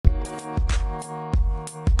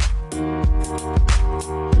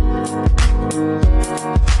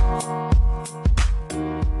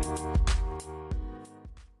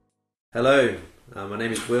Hello, my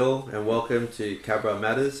name is Will, and welcome to Cabra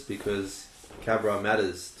Matters, because Cabra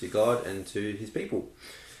matters to God and to His people.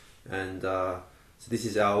 And so this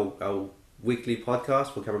is our weekly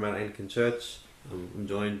podcast for Cabra Matter Anglican Church. I'm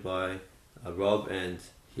joined by Rob and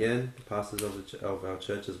Hien, the pastors of our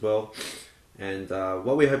church as well. And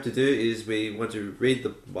what we hope to do is we want to read the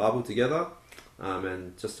Bible together,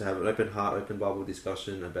 and just to have an open heart, open Bible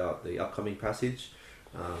discussion about the upcoming passage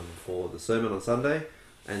for the sermon on Sunday.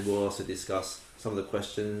 And we'll also discuss some of the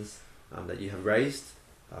questions that you have raised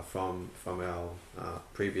from our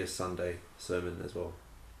previous Sunday sermon as well.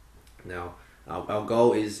 Now, our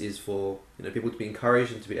goal is for people to be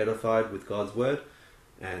encouraged and to be edified with God's word,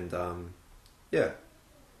 and so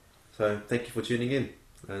thank you for tuning in.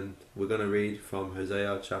 And we're going to read from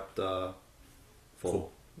Hosea chapter 4.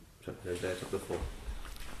 Hosea chapter 4.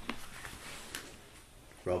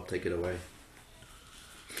 Rob, take it away.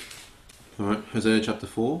 Alright, Hosea chapter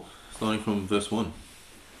 4, starting from verse 1.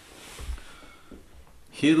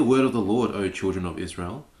 Hear the word of the Lord, O children of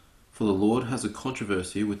Israel, for the Lord has a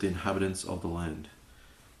controversy with the inhabitants of the land.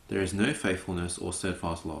 There is no faithfulness or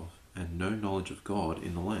steadfast love, and no knowledge of God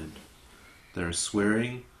in the land. There is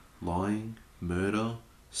swearing, lying, murder,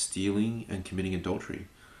 stealing, and committing adultery.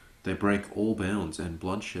 They break all bounds, and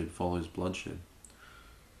bloodshed follows bloodshed.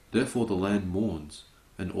 Therefore the land mourns,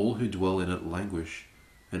 and all who dwell in it languish,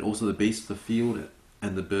 and also the beasts of the field,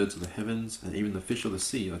 and the birds of the heavens, and even the fish of the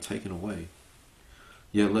sea are taken away.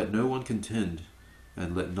 Yet let no one contend,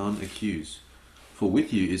 and let none accuse. For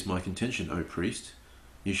with you is my contention, O priest.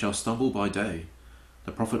 You shall stumble by day.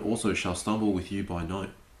 The prophet also shall stumble with you by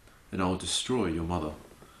night, and I will destroy your mother.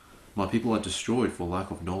 My people are destroyed for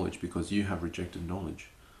lack of knowledge, because you have rejected knowledge.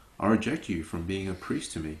 I reject you from being a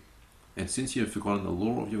priest to me, and since you have forgotten the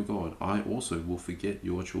law of your God, I also will forget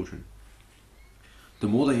your children. The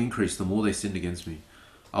more they increase, the more they sinned against me.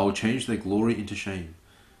 I will change their glory into shame.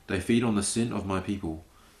 They feed on the sin of my people.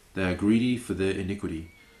 They are greedy for their iniquity,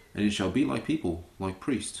 and it shall be like people, like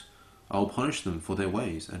priests. I will punish them for their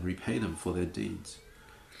ways, and repay them for their deeds.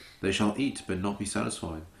 They shall eat, but not be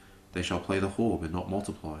satisfied. They shall play the whore, but not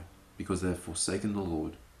multiply, because they have forsaken the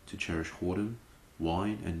Lord, to cherish whoredom,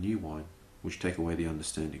 wine, and new wine, which take away the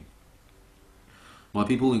understanding. My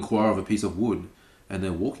people inquire of a piece of wood, and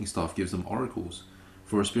their walking staff gives them oracles.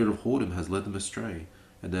 For a spirit of whoredom has led them astray,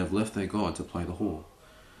 and they have left their God to play the whore.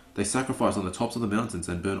 They sacrifice on the tops of the mountains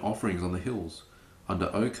and burn offerings on the hills,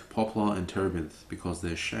 under oak, poplar, and terebinth, because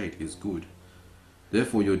their shade is good.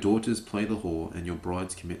 Therefore your daughters play the whore, and your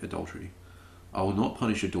brides commit adultery. I will not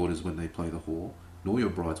punish your daughters when they play the whore, nor your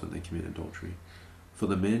brides when they commit adultery. For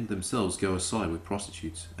the men themselves go aside with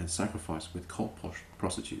prostitutes, and sacrifice with cult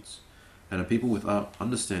prostitutes, and a people without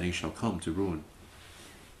understanding shall come to ruin.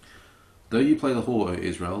 Though you play the whore, O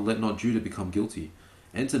Israel, let not Judah become guilty.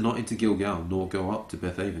 Enter not into Gilgal, nor go up to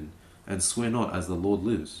Bethaven, and swear not as the Lord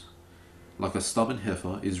lives. Like a stubborn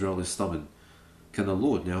heifer, Israel is stubborn. Can the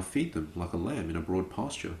Lord now feed them like a lamb in a broad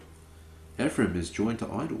pasture? Ephraim is joined to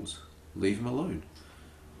idols. Leave him alone.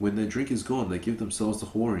 When their drink is gone, they give themselves to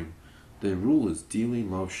whoring. Their rulers dearly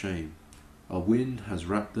love shame. A wind has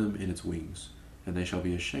wrapped them in its wings, and they shall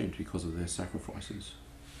be ashamed because of their sacrifices.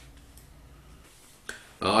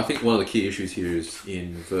 I think one of the key issues here is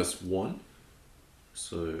in verse 1.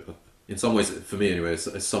 So, in some ways, for me anyway, it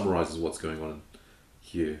summarizes what's going on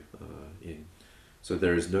here. So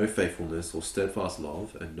there is no faithfulness or steadfast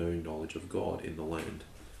love, and no knowledge of God in the land.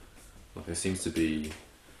 Like there seems to be,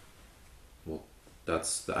 well,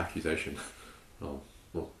 that's the accusation,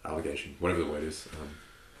 allegation, whatever the word is,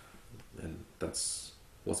 and that's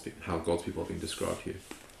how God's people are being described here.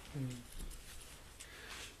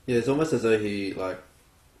 Yeah, it's almost as though he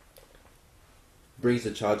brings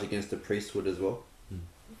a charge against the priesthood as well.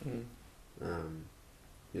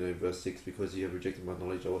 Verse 6, because you have rejected my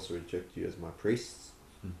knowledge, I also reject you as my priests.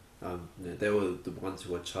 They were the ones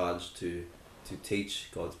who were charged to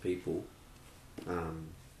teach God's people,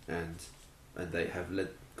 and they have led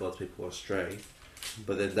God's people astray.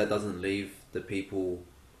 But then that doesn't leave the people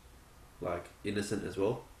innocent as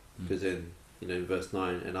well, because then in verse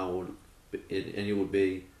 9, and you would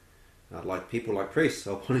be like people like priests.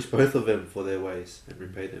 I'll punish both of them for their ways and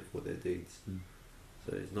repay them for their deeds.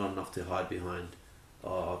 So it's not enough to hide behind,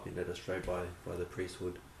 I've been led astray by the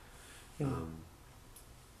priesthood. They're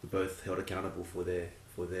both held accountable for their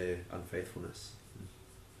unfaithfulness.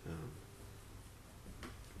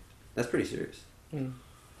 That's pretty serious.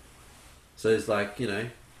 So it's for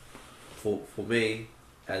me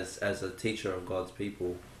as a teacher of God's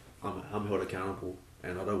people, I'm held accountable,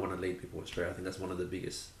 and I don't want to lead people astray. I think that's one of the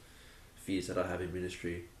biggest fears that I have in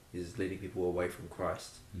ministry, is leading people away from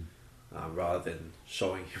Christ. rather than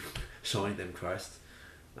showing them Christ.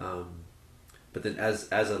 But then as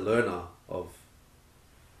a learner of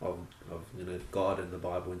God and the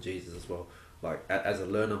Bible and Jesus as well, like as a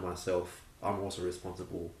learner myself, I'm also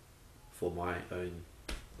responsible for my own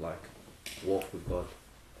like walk with God.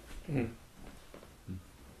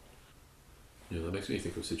 Yeah, that makes me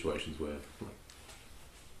think of situations where like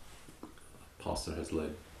a pastor has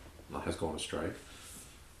gone astray. And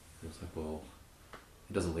it's like, well,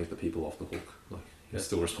 he doesn't leave the people off the hook. Like he's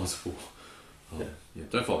still responsible.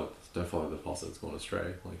 Don't follow the pastor that's gone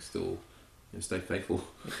astray. Like still, stay faithful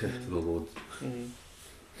to the Lord.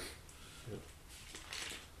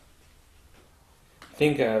 I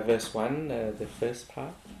think verse 1, the first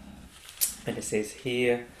part, and it says,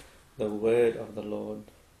 "Hear the word of the Lord,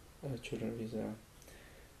 children of Israel."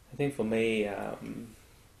 I think for me,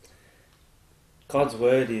 God's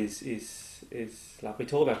word is like, we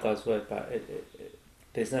talk about God's word, but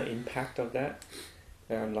there's no impact of that.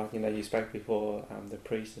 Like you spoke before, the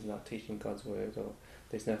priest is not teaching God's word, or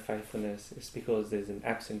there's no faithfulness. It's because there's an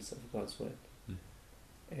absence of God's word.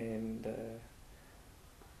 And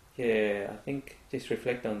I think just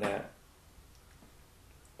reflect on that.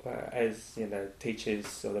 As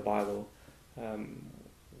teachers of the Bible,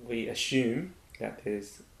 we assume that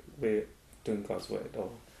we're doing God's word, or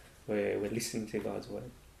we're listening to God's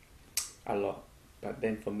word a lot. But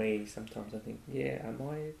then for me, sometimes I think, am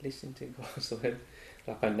I listening to God's word?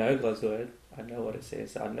 Like, I know God's word, I know what it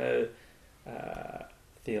says, I know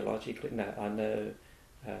theologically, I know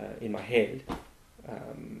in my head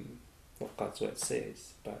what God's word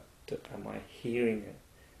says, but am I hearing it?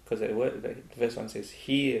 Because the verse 1 says,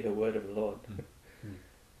 "Hear the word of the Lord."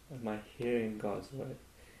 Am I hearing God's word?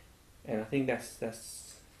 And I think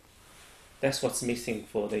that's what's missing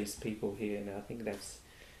for these people here, and I think that's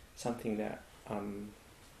something that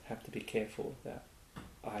have to be careful, that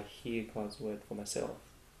I hear God's word for myself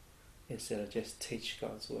instead of just teach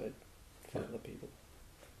God's word for other people.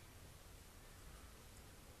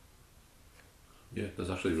 Yeah, that's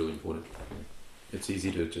actually really important. It's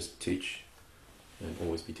easy to just teach and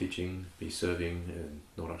always be teaching, be serving, and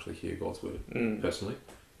not actually hear God's word personally.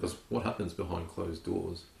 Because what happens behind closed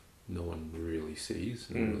doors, no one really sees,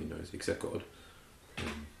 no one really knows except God.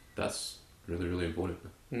 And that's really, really important.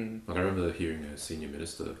 Like, I remember hearing a senior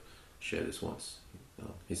minister share this once.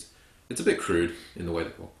 It's a bit crude in the way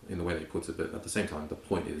that he puts it, but at the same time, the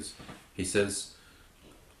point is, he says,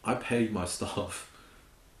 "I pay my staff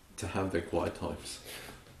to have their quiet times.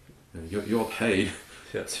 You're paid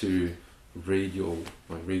to read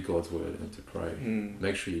God's word and to pray.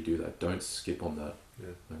 Make sure you do that. Don't skip on that.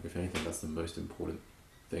 Like, if anything, that's the most important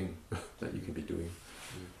thing that you can be doing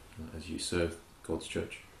as you serve God's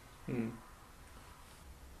church."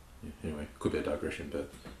 Anyway, could be a digression,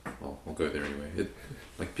 but I'll go there anyway.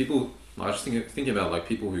 I was just thinking about like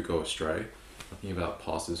people who go astray. I think about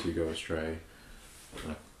pastors who go astray.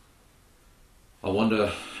 I wonder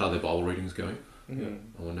how their Bible reading is going.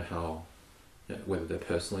 I wonder how, whether they're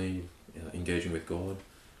personally engaging with God,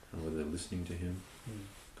 and whether they're listening to Him.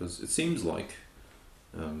 Because it seems like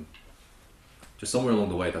just somewhere along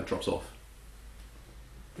the way that drops off.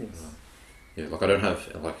 Like, I don't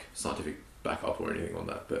have like scientific backup or anything on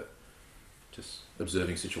that, but just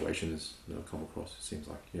observing situations that I've come across, it seems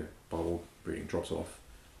like Bible reading drops off,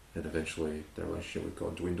 and eventually their relationship with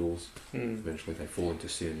God dwindles. Eventually they fall into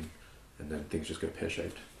sin, and then things just go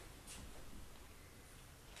pear-shaped.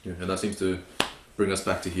 And that seems to bring us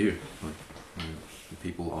back to here. Like, the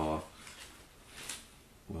people are,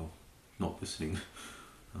 not listening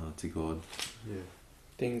to God.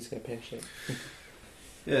 Things go pear-shaped.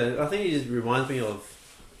 I think it just reminds me of,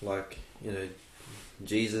 like,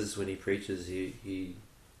 Jesus, when he preaches, he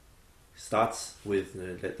starts with,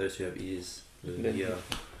 let those who have ears hear,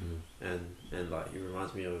 and like, it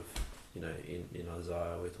reminds me of, in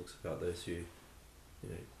Isaiah, where it talks about those who,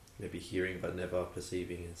 maybe hearing but never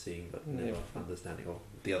perceiving, and seeing but never understanding, or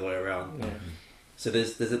the other way around. So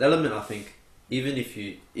there's an element, I think, even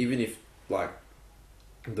if like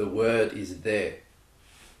the word is there,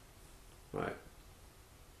 right?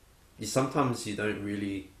 Sometimes you don't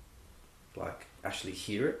really like actually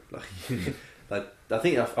hear it. Like I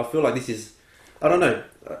think I feel like this is, I don't know,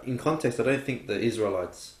 in context, I don't think the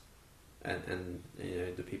Israelites and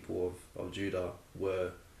the people of Judah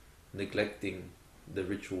were neglecting the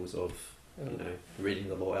rituals of reading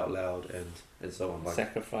the law out loud and so on, like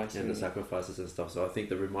sacrificing, and the sacrifices and stuff. So I think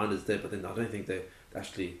the reminder's there, but then I don't think they're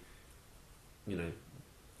actually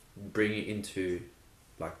bringing it into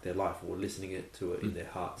like their life, or listening to it in their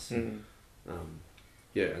hearts. And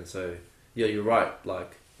so you're right.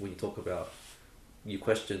 Like, when you talk about, you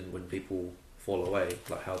question when people fall away,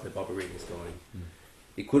 like how their Bible reading is going. Mm.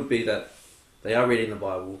 It could be that they are reading the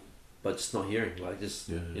Bible, but just not hearing, like just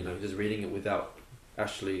just reading it without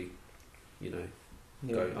actually, going,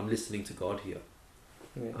 I'm listening to God here.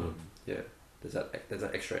 There's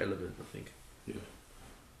that extra element, I think.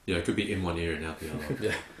 Yeah, it could be in one ear and out the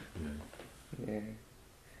other. Yeah.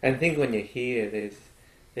 And I think when you hear,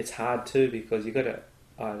 it's hard too, because you got to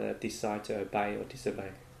either decide to obey or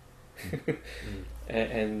disobey.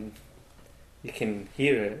 And you can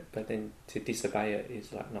hear it, but then to disobey it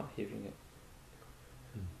is like not hearing it.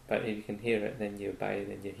 But if you can hear it, then you obey,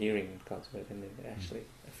 then you're hearing God's word, and then it actually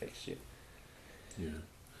affects you.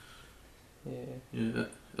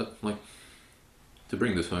 Like, to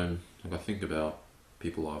bring this home, like I think about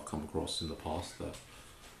people I've come across in the past that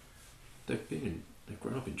they've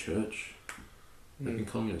grown up in church. They can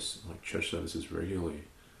come to like church services regularly.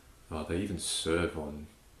 They even serve on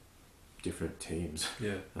different teams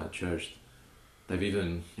at church. They've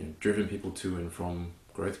even driven people to and from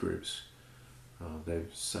growth groups. They've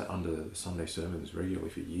sat under the Sunday sermons regularly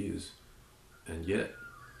for years, and yet,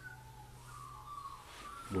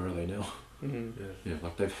 where are they now?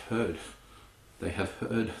 Like they have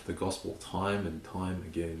heard the gospel time and time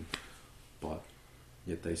again, but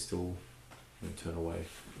yet they still turn away.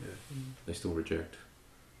 They still reject,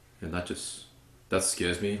 and that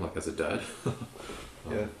scares me. Like as a dad,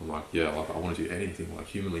 I'm like, I want to do anything like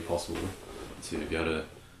humanly possible to be able to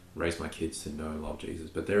raise my kids to know and love Jesus.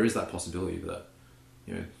 But there is that possibility that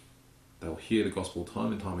they'll hear the gospel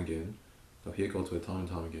time and time again, they'll hear God's word time and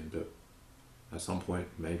time again, but at some point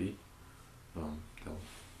maybe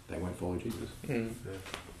they won't follow Jesus.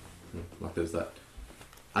 Like there's that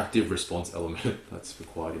active response element that's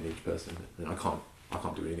required in each person, and I can't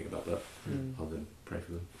do anything about that other than pray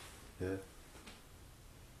for them.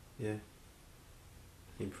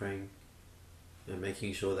 In praying and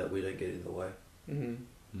making sure that we don't get in the way.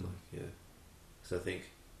 So I think,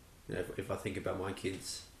 if I think about my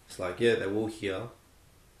kids, it's like, they will hear,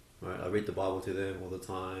 right? I read the Bible to them all the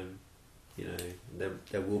time,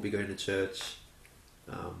 they will be going to church,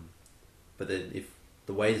 but then if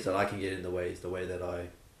the ways that I can get in the way is the way that I,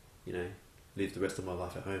 live the rest of my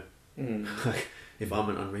life at home. If I'm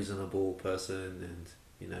an unreasonable person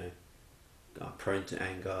and, prone to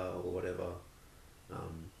anger or whatever,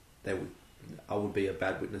 I would be a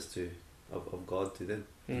bad witness of God to them.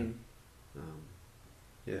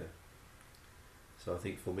 So I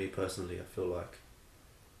think for me personally, I feel like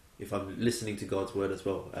if I'm listening to God's word as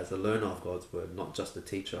well, as a learner of God's word, not just a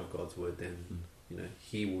teacher of God's word, then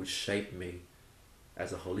He will shape me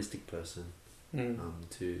as a holistic person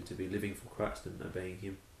to be living for Christ and obeying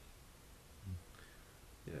Him.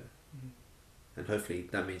 And hopefully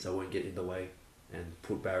that means I won't get in the way and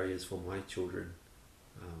put barriers for my children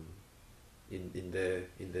in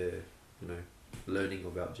their learning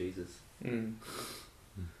about Jesus.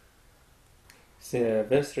 So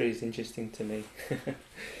verse 3 is interesting to me.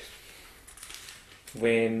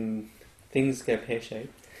 When things go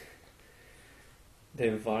pear-shaped, the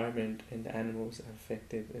environment and the animals are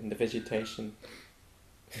affected, and the vegetation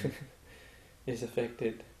is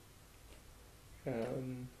affected.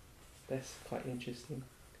 That's quite interesting.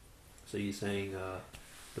 So you're saying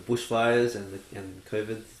the bushfires and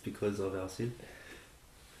COVID is because of our sin?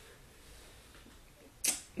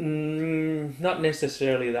 Not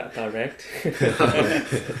necessarily that direct.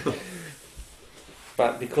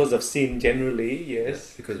 But because of sin generally,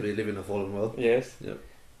 yes. Because we live in a fallen world. Yes. Yep.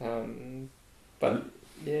 But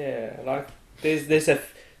like there's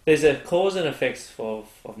a cause and effects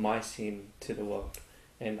of my sin to the world,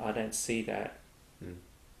 and I don't see that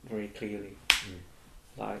very clearly.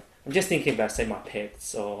 Like I'm just thinking about, say, my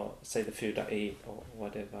pets, or say the food I eat, or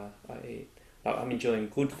whatever I eat. Like I'm enjoying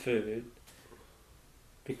good food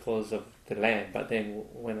because of the land, but then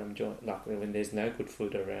when I'm enjoying, like when there's no good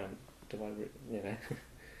food around,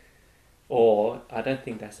 or I don't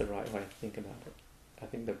think that's the right way to think about it. I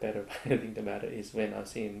think the better way to think about it is when I'm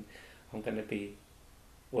going to be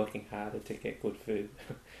working harder to get good food,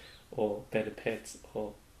 or better pets,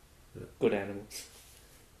 or good animals.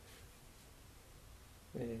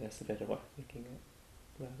 Maybe that's a better way of thinking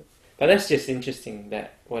about it. But that's just interesting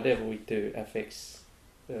that whatever we do affects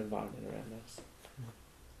the environment around us.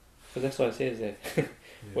 Because that's what it says there.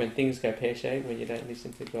 When things go pear-shaped, when you don't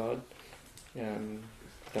listen to God,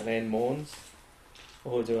 the land mourns,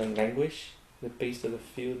 all doing languish, the beasts of the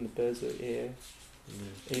field and the birds of the air,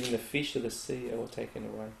 even the fish of the sea are all taken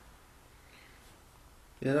away.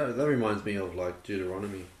 Yeah, that reminds me of like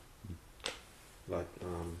Deuteronomy, like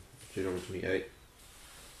Deuteronomy 28.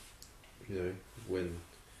 When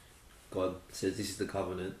God says this is the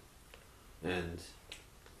covenant, and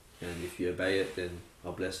and if you obey it, then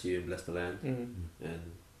I'll bless you and bless the land. Mm.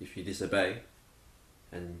 And if you disobey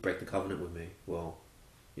and break the covenant with me, well,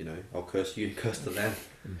 you know, I'll curse you and curse the land.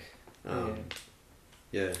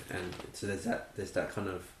 Yeah, and so there's that kind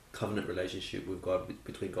of covenant relationship with God,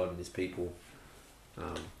 between God and His people.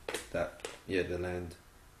 That the land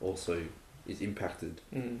also is impacted,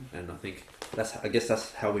 and I guess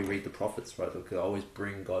that's how we read the prophets, right? Like, they always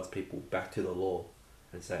bring God's people back to the law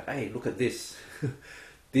and say, "Hey, look at this.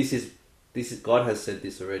 This is God has said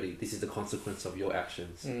this already. This is the consequence of your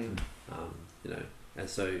actions." You know, and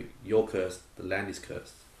so you're cursed. The land is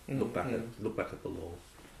cursed. Look back at the law.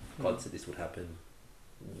 God said this would happen.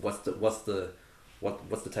 What's the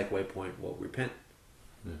takeaway point? Well, repent.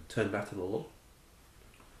 Turn back to the law.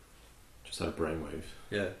 Just had a brainwave.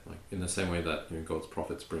 Yeah. Like in the same way that God's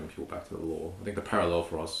prophets bring people back to the law. I think the parallel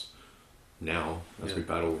for us now, as we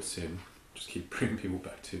battle with sin, just keep bringing people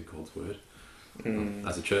back to God's word.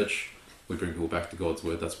 As a church, we bring people back to God's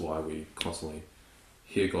word. That's why we constantly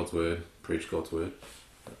hear God's word, preach God's word.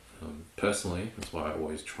 Personally, that's why I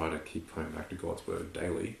always try to keep coming back to God's word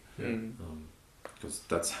daily. Because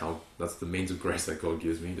that's the means of grace that God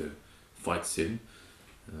gives me to fight sin.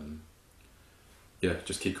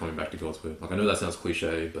 Just keep coming back to God's word. Like, I know that sounds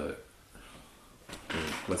cliche, but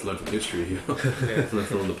let's learn from history here. Learn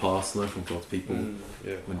from the past, learn from God's people.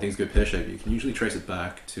 When things go pear-shaped, you can usually trace it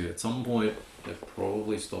back to, at some point, they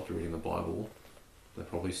probably stopped reading the Bible. They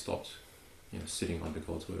probably stopped sitting under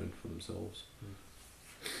God's word for themselves.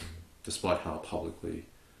 Despite how publicly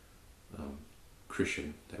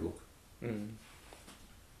Christian they look.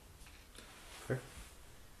 Okay.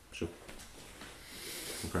 Sure.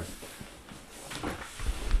 Okay.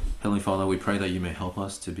 Heavenly Father, we pray that you may help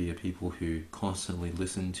us to be a people who constantly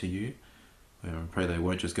listen to you. We pray they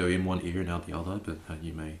won't just go in one ear and out the other, but that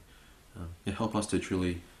you may help us to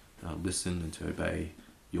truly listen and to obey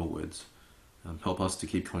your words. Help us to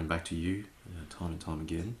keep coming back to you time and time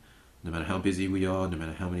again. No matter how busy we are, no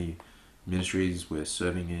matter how many ministries we're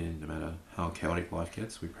serving in, no matter how chaotic life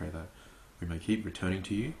gets, we pray that we may keep returning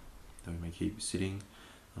to you, that we may keep sitting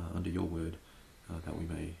under your word, that we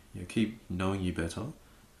may keep knowing you better,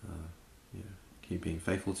 keep being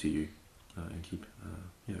faithful to you, and keep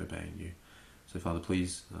obeying you. So Father,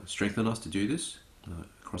 please strengthen us to do this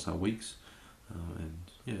across our weeks, and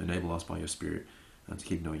enable us by your Spirit to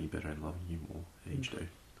keep knowing you better and loving you more each day.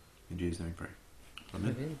 In Jesus' name we pray.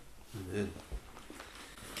 Amen. Amen.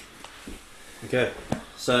 Okay,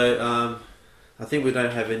 so I think we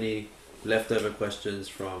don't have any leftover questions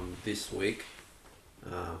from this week,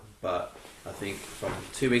 but I think from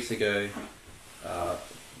 2 weeks ago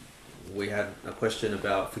we had a question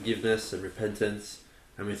about forgiveness and repentance,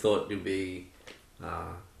 and we thought it would be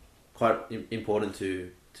quite important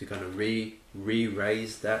to kind of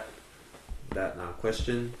re-raise that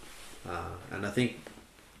question, and I think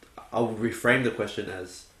I would reframe the question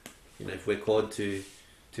as, if we're called to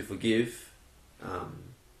forgive,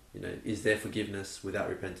 is there forgiveness without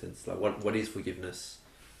repentance? Like, what is forgiveness?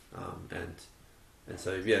 And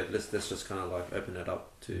so let's just kind of like open it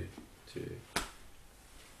up to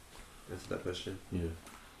answer that question.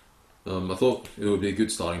 I thought it would be a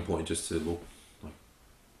good starting point just to look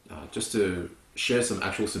just to share some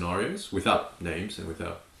actual scenarios without names and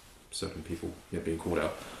without certain people being called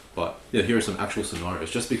out. But here are some actual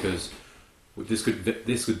scenarios, just because this could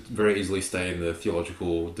very easily stay in the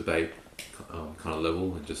theological debate kind of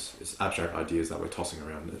level, and just it's abstract ideas that we're tossing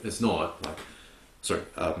around. It's not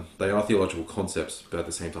they are theological concepts, but at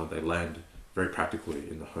the same time they land very practically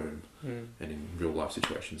in the home and in real life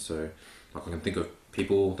situations. So I can think of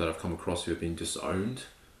people that I've come across who have been disowned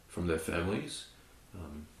from their families.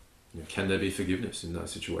 Can there be forgiveness in that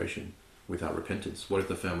situation without repentance? What if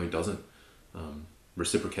the family doesn't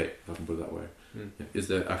reciprocate, if I can put it that way? Is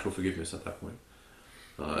there actual forgiveness at that point?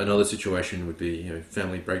 Another situation would be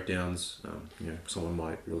family breakdowns. Someone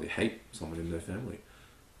might really hate someone in their family.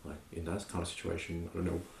 Like, in that kind of situation, I don't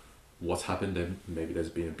know what's happened, and maybe there's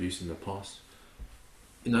been abuse in the past.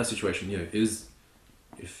 In that situation,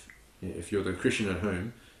 if you're the Christian at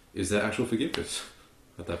home, is there actual forgiveness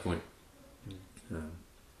at that point?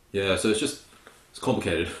 So it's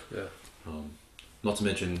complicated. Not to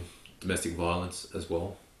mention domestic violence as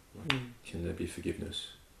well. Can there be forgiveness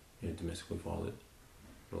in a domestically violent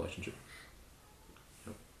relationship?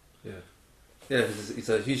 It's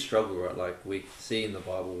a huge struggle, right? Like, we see in the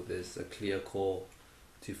Bible there's a clear call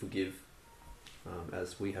to forgive,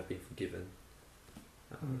 as we have been forgiven.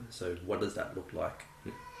 So what does that look like?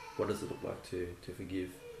 What does it look like to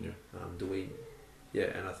forgive? Do we?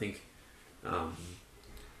 And I think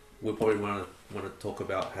we'll probably want to talk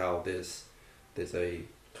about how there's a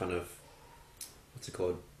kind of, what's it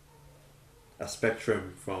called, a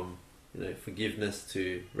spectrum from forgiveness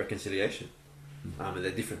to reconciliation, and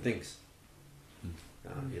they're different things.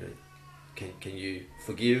 Can you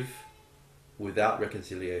forgive without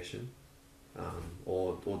reconciliation,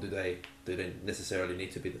 or do they necessarily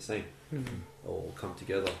need to be the same or come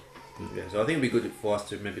together? Yeah, so I think it'd be good for us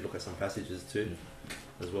to maybe look at some passages too,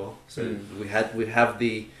 as well. So we have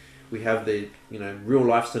the real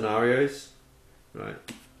life scenarios, right?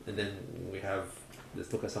 And then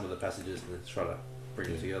let's look at some of the passages and let's try to bring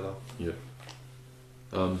it together. Yeah.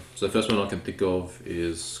 So the first one I can think of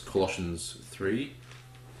is Colossians 3,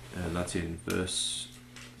 and that's in verse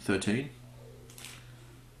 13.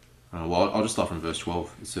 Well, I'll just start from verse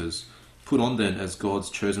 12. It says, "Put on then as God's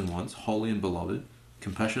chosen ones, holy and beloved,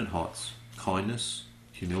 compassionate hearts, kindness,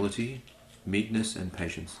 humility, meekness, and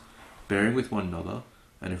patience, bearing with one another,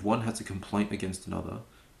 and if one has a complaint against another,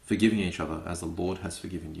 forgiving each other as the Lord has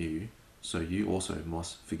forgiven you, so you also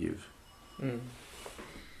must forgive."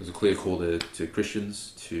 There's a clear call there to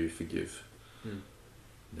Christians to forgive.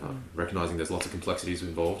 Recognizing there's lots of complexities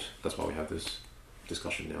involved, that's why we have this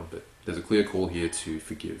discussion now, but there's a clear call here to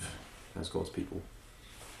forgive as God's people.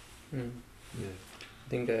 Yeah. I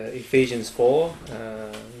think Ephesians 4,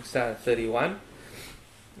 start at 31,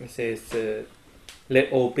 it says,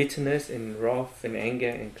 "Let all bitterness and wrath and anger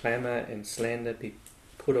and clamour and slander be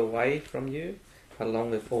put away from you,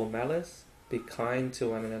 along with all malice. Be kind to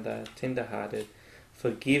one another, tender-hearted,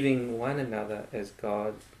 forgiving one another as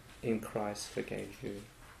God in Christ forgave you."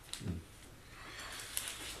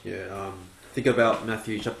 Yeah, think about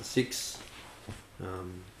Matthew chapter 6,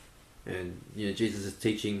 and Jesus is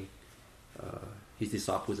teaching his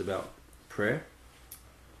disciples about prayer,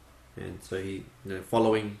 and so he,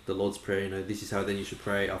 following the Lord's Prayer, this is how then you should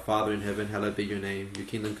pray: "Our Father in heaven, hallowed be your name. Your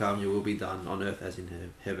kingdom come, your will be done on earth as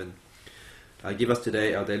in heaven. Give us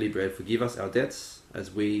today our daily bread. Forgive us our debts,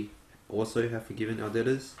 as we also have forgiven our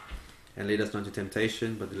debtors, and lead us not into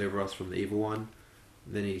temptation, but deliver us from the evil one."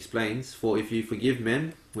 Then he explains, "For if you forgive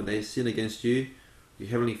men when they sin against you, your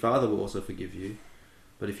heavenly Father will also forgive you.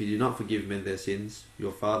 But if you do not forgive men their sins,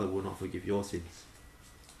 your Father will not forgive your sins."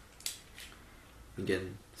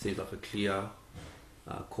 Again, seems like a clear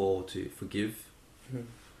call to forgive.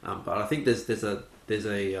 But I think there's a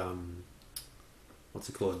what's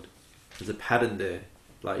it called? There's a pattern there.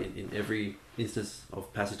 Like in every instance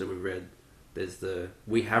of passage that we've read, there's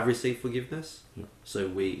we have received forgiveness, so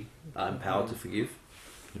we are empowered to forgive.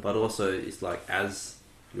 But also, it's like, as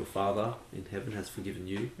your Father in heaven has forgiven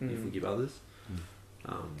you, you forgive others.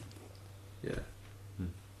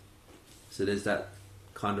 So there's that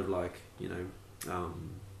kind of like,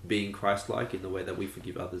 being Christ-like in the way that we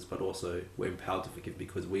forgive others, but also we're empowered to forgive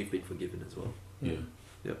because we've been forgiven as well. Yeah.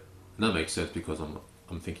 Yep. And that makes sense, because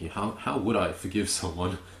I'm thinking, how would I forgive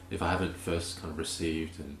someone if I haven't first kind of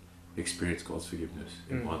received and experienced God's forgiveness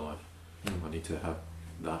in my life? I need to have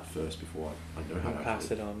that first before I know how to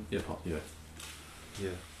pass it on. Yeah.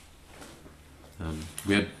 Yeah.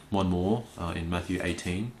 We had one more in Matthew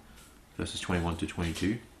 18, verses 21 to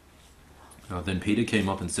 22. Then Peter came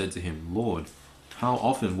up and said to him, "Lord, how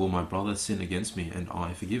often will my brother sin against me and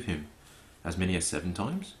I forgive him? As many as 7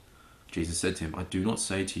 times? Jesus said to him, "I do not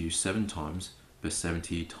say to you 7 times, but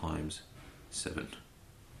 70 times 7.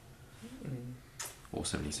 Or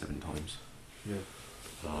 77 times. Yeah.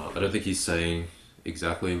 I don't think he's saying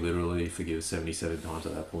exactly, literally, forgive 77 times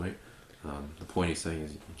at that point. The point he's saying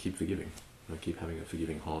is, keep forgiving. Keep having a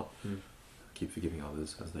forgiving heart. Keep forgiving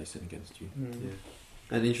others as they sin against you. Yeah.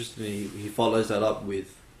 And interestingly, he follows that up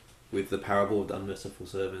with the parable of the unmerciful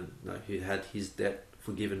servant, who had his debt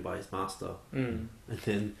forgiven by his master, and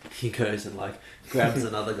then he goes and grabs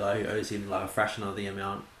another guy who owes him a fraction of the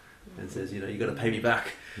amount, and says, "You got to pay me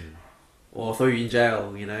back, or I'll throw you in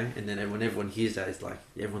jail." And then when everyone hears that, it's like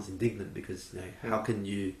everyone's indignant, because how can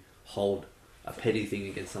you hold a petty thing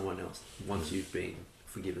against someone else once you've been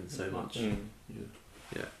forgiven so much?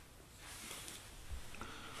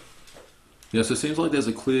 Yeah, so it seems like there's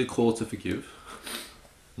a clear call to forgive.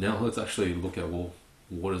 Now let's actually look at,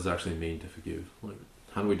 what does it actually mean to forgive?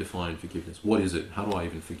 How do we define forgiveness? What is it? How do I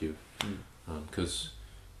even forgive? Because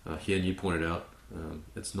here you pointed out,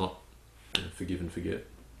 it's not forgive and forget.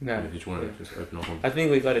 No. You just want to just open up on. I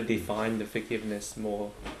think we've got to define the forgiveness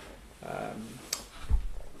more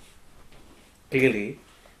clearly,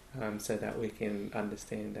 so that we can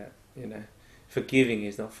understand that forgiving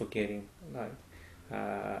is not forgetting.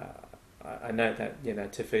 I know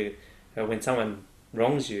that to forgive, when someone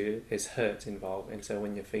wrongs you, there's hurt involved, and so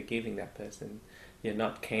when you're forgiving that person, you're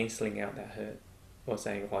not cancelling out that hurt or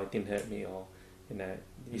saying, "Oh, it didn't hurt me," or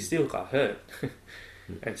you still got hurt.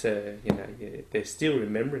 And so there's still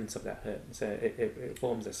remembrance of that hurt, so it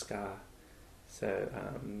forms a scar, So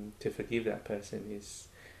to forgive that person is,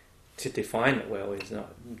 to define it well,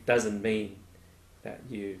 doesn't mean that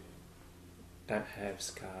you don't have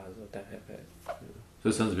scars or don't have it. So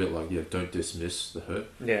it sounds a bit like, don't dismiss the hurt.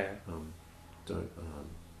 Yeah. Don't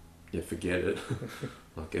forget it.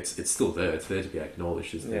 Like it's still there. It's there to be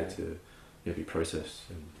acknowledged. It's there to be processed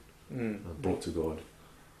and brought to God.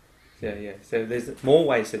 Yeah. So there's more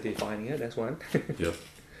ways of defining it. That's one. Yep.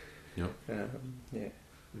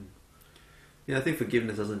 Yeah, I think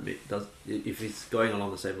forgiveness if it's going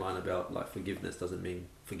along the same line about like forgiveness doesn't mean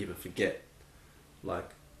forgive and forget.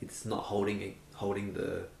 Like it's not holding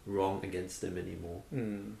the wrong against them anymore.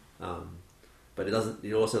 But it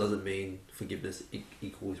also doesn't mean forgiveness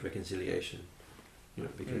equals reconciliation.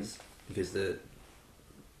 Because the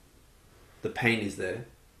pain is there,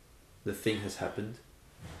 the thing has happened,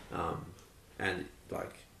 and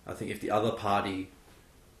like I think if the other party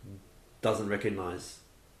doesn't recognize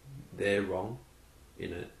they're wrong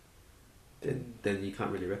in it, then you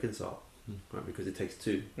can't really reconcile, right? Because it takes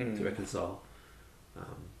two to reconcile.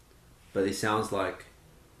 But it sounds like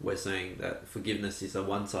we're saying that forgiveness is a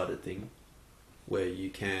one-sided thing, where you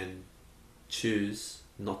can choose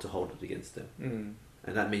not to hold it against them,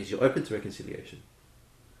 and that means you're open to reconciliation.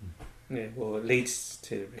 Yeah, well, it leads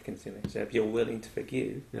to reconciliation. So if you're willing to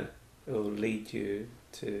forgive, it will lead you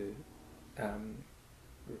to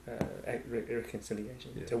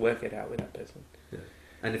reconciliation, to work it out with that person. Yeah.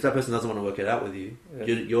 And if that person doesn't want to work it out with you,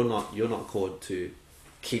 you're not called to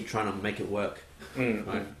keep trying to make it work,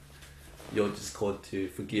 right? You're just called to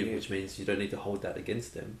forgive, which means you don't need to hold that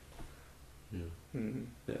against them.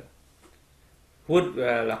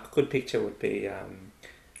 A good picture would be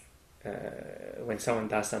when someone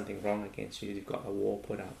does something wrong against you, you've got a wall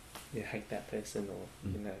put up. You hate that person, or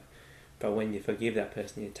but when you forgive that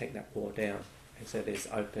person, you take that wall down, and so there's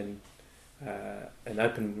an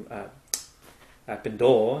open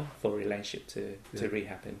door for relationship to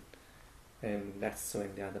re-happen, and that's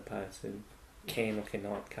when the other person can or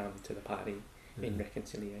cannot come to the party in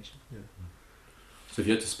reconciliation. So if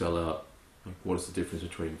you had to spell out what is the difference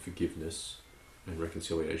between forgiveness and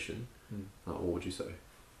reconciliation, what would you say?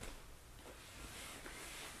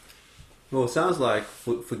 Well, it sounds like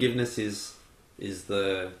forgiveness is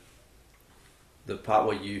the part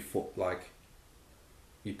where you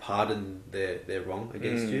pardon their wrong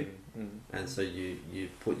against you, and so you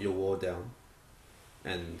put your wall down,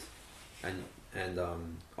 and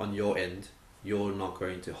on your end you're not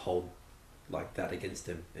going to hold like that against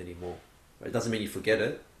them anymore. It doesn't mean you forget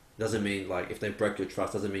it. It doesn't mean like if they broke your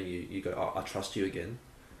trust, doesn't mean you go, oh, I trust you again.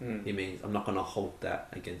 It means I'm not going to hold that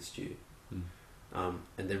against you. And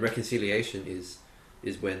then reconciliation is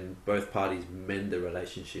when both parties mend the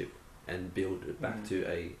relationship and build it back to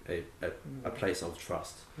a place of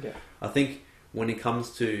trust. I think when it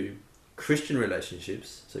comes to Christian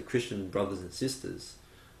relationships, so Christian brothers and sisters,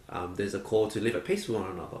 there's a call to live at peace with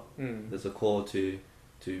one another. There's a call to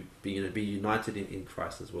be united in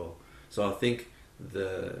Christ as well. So I think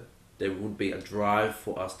there would be a drive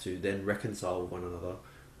for us to then reconcile with one another.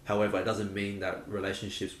 However, it doesn't mean that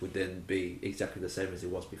relationships would then be exactly the same as it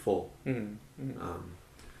was before. I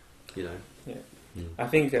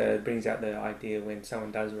think it brings out the idea when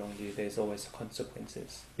someone does wrong you, there's always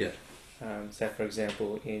consequences. So, for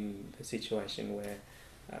example, in a situation where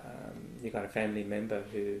you got a family member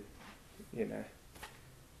who,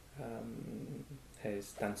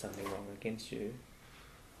 has done something wrong against you,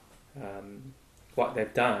 what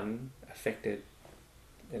they've done affected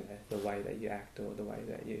the way that you act or the way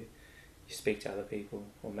that you speak to other people,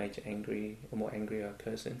 or made you angry, a more angrier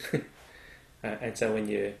person. And so when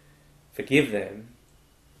you forgive them,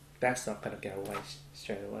 that's not going to go away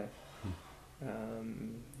straight away.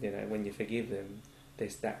 When you forgive them,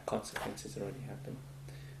 there's that consequences already happened.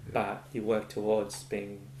 But you work towards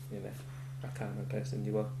being, a calmer person.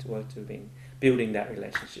 You work towards building that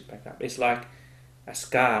relationship back up. It's like a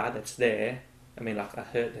scar that's there. I mean, like a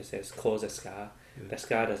hurt that says cause a scar. The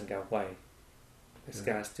scar doesn't go away. The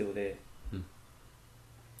scar's still there.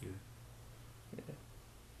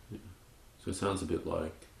 So it sounds a bit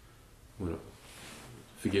like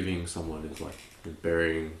forgiving someone is like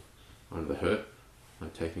burying under the hurt,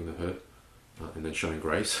 like taking the hurt, and then showing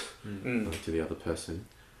grace to the other person.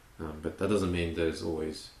 But that doesn't mean there's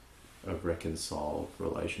always a reconciled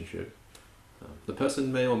relationship. The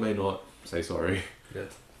person may or may not say sorry.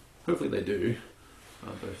 Hopefully they do.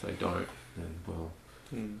 But if they don't, then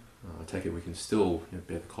I take it we can still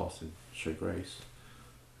bear the cost and show grace.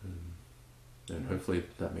 And hopefully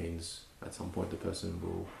that means at some point the person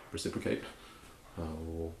will reciprocate,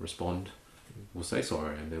 will respond, will say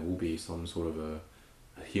sorry, and there will be some sort of a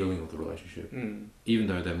healing of the relationship. Even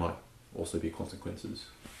though there might also be consequences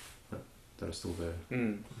that are still there.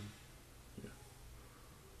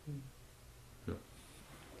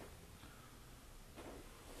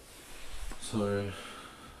 So,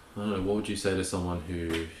 I don't know, what would you say to someone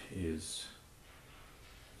who is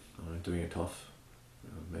doing it tough?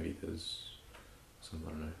 Maybe there's some,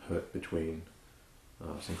 hurt between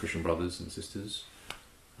some Christian brothers and sisters,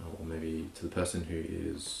 or maybe to the person who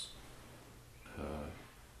is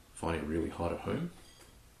finding it really hard at home,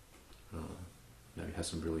 maybe has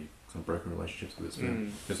some really kind of broken relationships with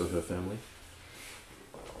because of her family.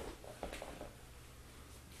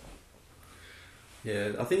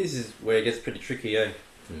 Yeah, I think this is where it gets pretty tricky, eh?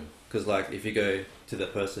 Yeah. Because, like, if you go to the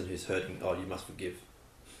person who's hurting, oh, you must forgive,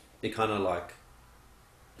 it kind of, like,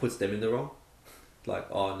 puts them in the wrong. Like,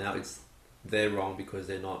 oh, now it's their wrong because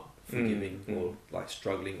they're not forgiving or, like,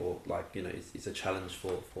 struggling or, like, you know, it's a challenge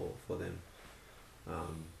for them.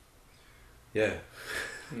 Yeah.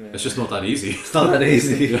 It's just not that easy. It's not that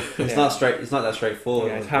easy. It's not straight. It's not that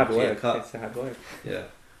straightforward. Yeah, it's hard work. Cut. It's hard work. Yeah,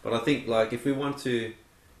 but I think, like, if we want to,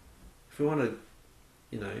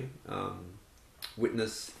 you know,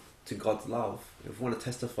 witness to God's love, if we want to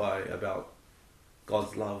testify about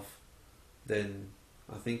God's love, then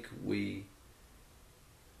I think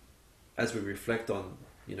as we reflect on,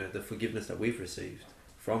 you know, the forgiveness that we've received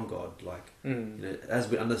from God, like, you know, as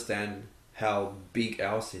we understand how big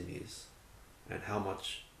our sin is and how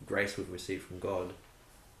much grace we've received from God,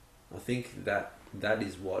 I think that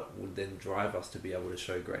is what would then drive us to be able to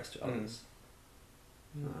show grace to others.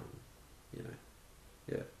 You know,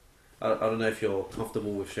 yeah. I don't know if you're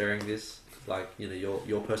comfortable with sharing this, like, you know,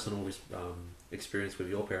 your personal experience with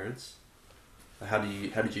your parents. How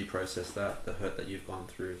did you process that, the hurt that you've gone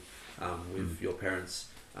through with your parents,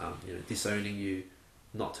 you know, disowning you,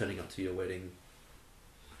 not turning up to your wedding?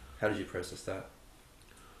 How did you process that?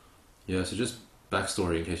 Yeah, so just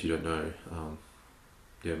backstory in case you don't know.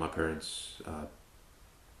 Yeah, my parents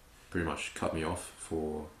pretty much cut me off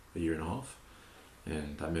for a year and a half,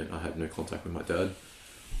 and that meant I had no contact with my dad.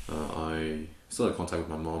 I still had contact with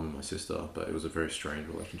my mom and my sister, but it was a very strained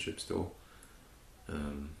relationship still.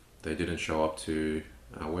 They didn't show up to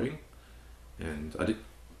our wedding, and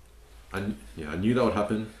I knew that would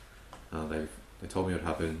happen. They told me it would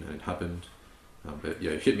happen, and it happened. But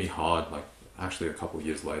yeah, it hit me hard, like, actually a couple of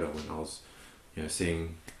years later when I was, you know,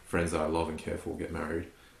 seeing friends that I love and care for get married,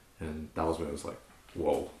 and that was when it was like,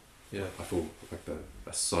 whoa. Yeah. I feel like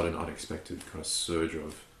a sudden, unexpected kind of surge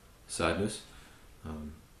of sadness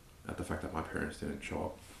at the fact that my parents didn't show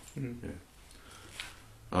up.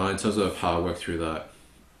 Yeah. In terms of how I worked through that,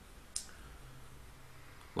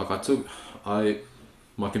 like,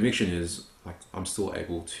 my conviction is, like, I'm still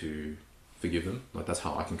able to forgive them. Like, that's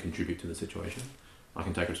how I can contribute to the situation. I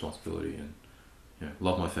can take responsibility and, you know,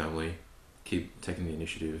 love my family, keep taking the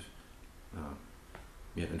initiative,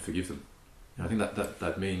 and forgive them. And I think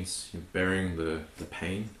that means, you know, bearing the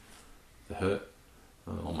pain, the hurt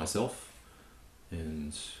on myself,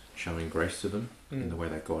 and showing grace to them in the way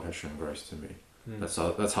that God has shown grace to me. That's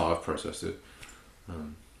how I've processed it.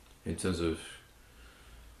 In terms of,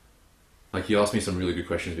 like, you asked me some really good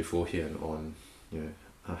questions beforehand on, you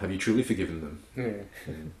know, have you truly forgiven them?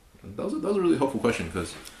 Yeah. And that was a really helpful question,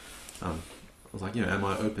 because I was like, you know, am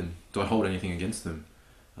I open? Do I hold anything against them?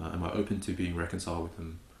 Am I open to being reconciled with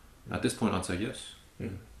them? At this point, I'd say yes.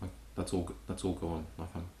 Like, that's all gone. Like,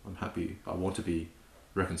 I'm happy. I want to be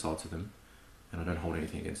reconciled to them, and I don't hold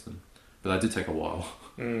anything against them. But that did take a while.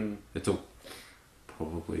 It took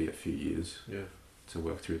probably a few years to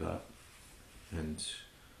work through that. And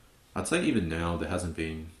I'd say even now there hasn't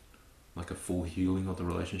been, like, a full healing of the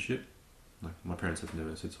relationship. Like, my parents have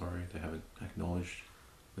never said sorry. They haven't acknowledged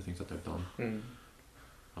the things that they've done.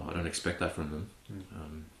 I don't expect that from them.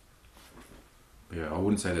 But yeah, I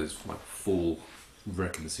wouldn't say there's, like, full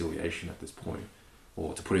reconciliation at this point.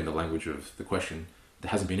 Or, to put in the language of the question,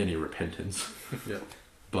 there hasn't been any repentance. Yeah.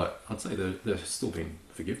 But I'd say there's still been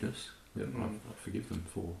forgiveness. Yeah, I forgive them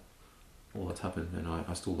for all that's happened, and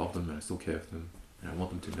I still love them, and I still care for them, and I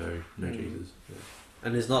want them to know Jesus. Yeah.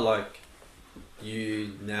 And it's not like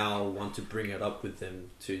you now want to bring it up with them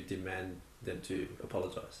to demand them to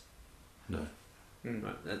apologize. No.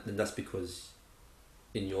 Right? And that's because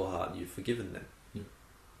in your heart you've forgiven them.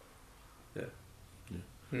 Yeah.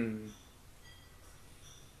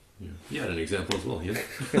 You had an example as well, yeah?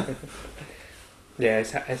 Yeah,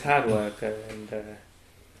 it's hard work, and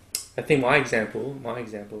I think my example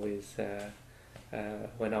is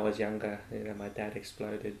when I was younger. You know, my dad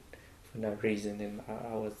exploded for no reason, and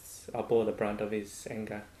I bore the brunt of his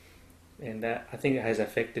anger, and that, I think, it has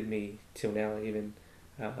affected me till now, even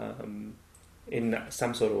in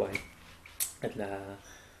some sort of way. And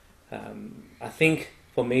I think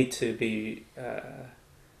for me to be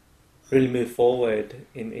really move forward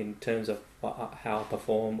in terms of how I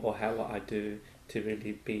perform or what I do to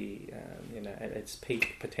really be at its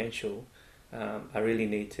peak potential, I really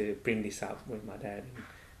need to bring this up with my dad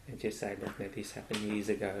and just say, look, this happened years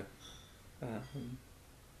ago,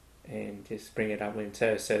 and just bring it up with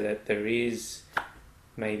him so that there is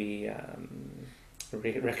maybe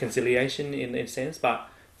reconciliation in a sense. But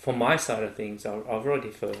from my side of things, I've already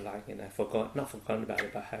feel like not forgotten about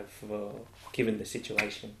it, but have given the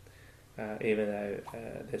situation, even though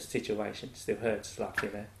the situation still hurts,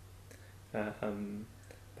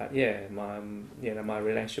 but yeah, my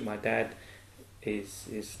relationship with my dad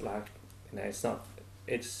is like, it's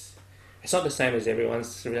not the same as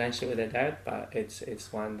everyone's relationship with their dad, but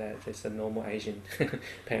it's one that it's a normal Asian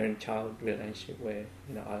parent-child relationship where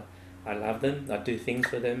I love them, I do things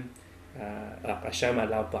for them, I show my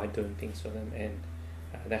love by doing things for them, and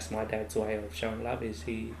that's my dad's way of showing love. Is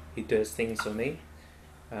he does things for me,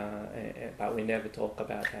 but we never talk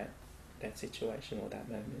about that situation or that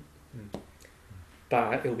moment.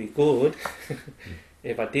 But it would be good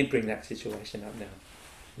if I did bring that situation up now.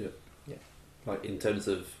 Yeah. Like in terms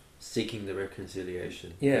of seeking the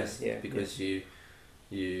reconciliation. Yes, because you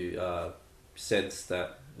sense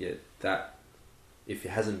that that if it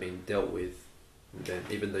hasn't been dealt with, then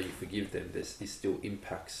even though you forgive them, it still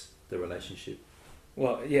impacts the relationship.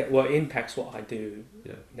 Well, it impacts what I do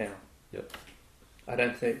now. Yep. I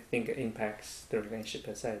don't think it impacts the relationship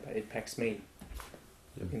per se, but it impacts me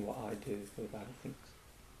in what I do with other things.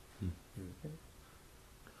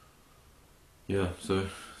 Yeah, so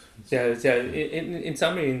in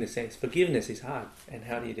summary, in the sense, forgiveness is hard, and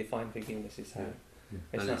how do you define forgiveness is hard.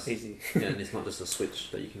 It's not easy. And it's not just a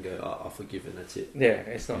switch that you can go, I forgive and that's it. Yeah,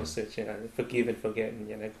 it's not a switch. Forgive and forget, and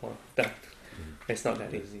come on, done. It's not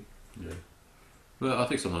that easy. Yeah. Well, I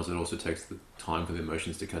think sometimes it also takes the time for the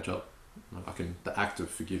emotions to catch up. The act of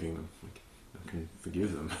forgiving them, I can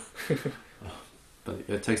forgive them, but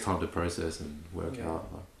it takes time to process and work out.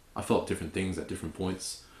 I felt different things at different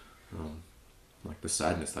points, like the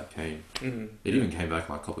sadness that came. It even came back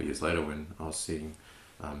like a couple of years later when I was seeing,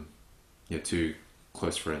 two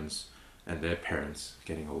close friends and their parents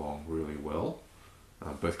getting along really well,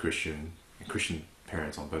 both Christian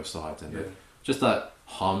parents on both sides, and just that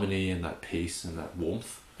harmony and that peace and that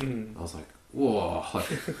warmth. I was like, whoa!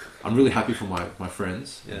 I'm really happy for my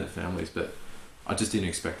friends and their families, but I just didn't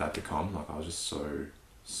expect that to come. I was just so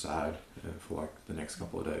sad for the next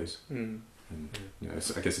couple of days, and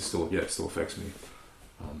I guess it still affects me.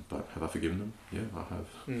 But have I forgiven them? Yeah, I have,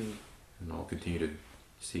 and I'll continue to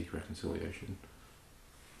seek reconciliation,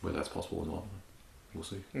 whether that's possible or not. We'll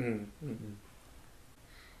see.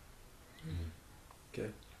 Okay.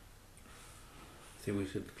 I think we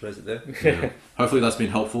should close it there. Yeah. Hopefully that's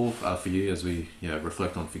been helpful for you as we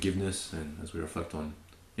reflect on forgiveness and as we reflect on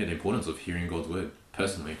the importance of hearing God's word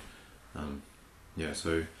personally.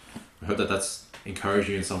 So I hope that's encouraged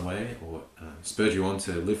you in some way or spurred you on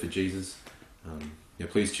to live for Jesus.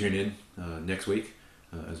 Please tune in next week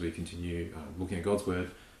as we continue looking at God's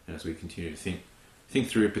word and as we continue to think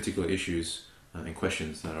through particular issues and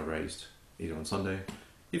questions that are raised either on Sunday.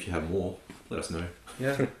 If you have more, let us know.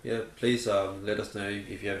 Please let us know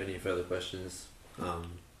if you have any further questions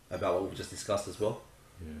about what we just discussed as well.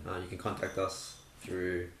 You can contact us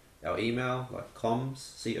through our email, like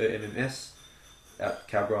comms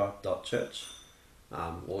 @cabra.church,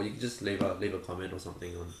 or you can just leave a comment or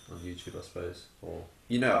something on YouTube, I suppose, or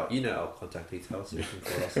our contact details, so you can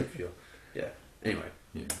call us if you're anyway.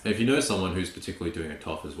 If you know someone who's particularly doing it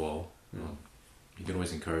tough as well, you can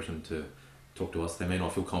always encourage them to talk to us. They may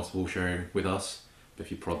not feel comfortable sharing with us, but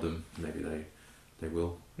if you prod them, maybe they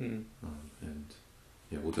will. And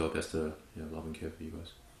we'll do our best to love and care for you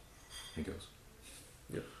guys and girls.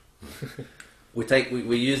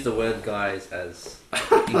 We use the word guys as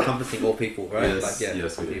encompassing all people, right?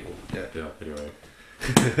 Yes, we do. people. Anyway.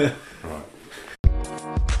 All right.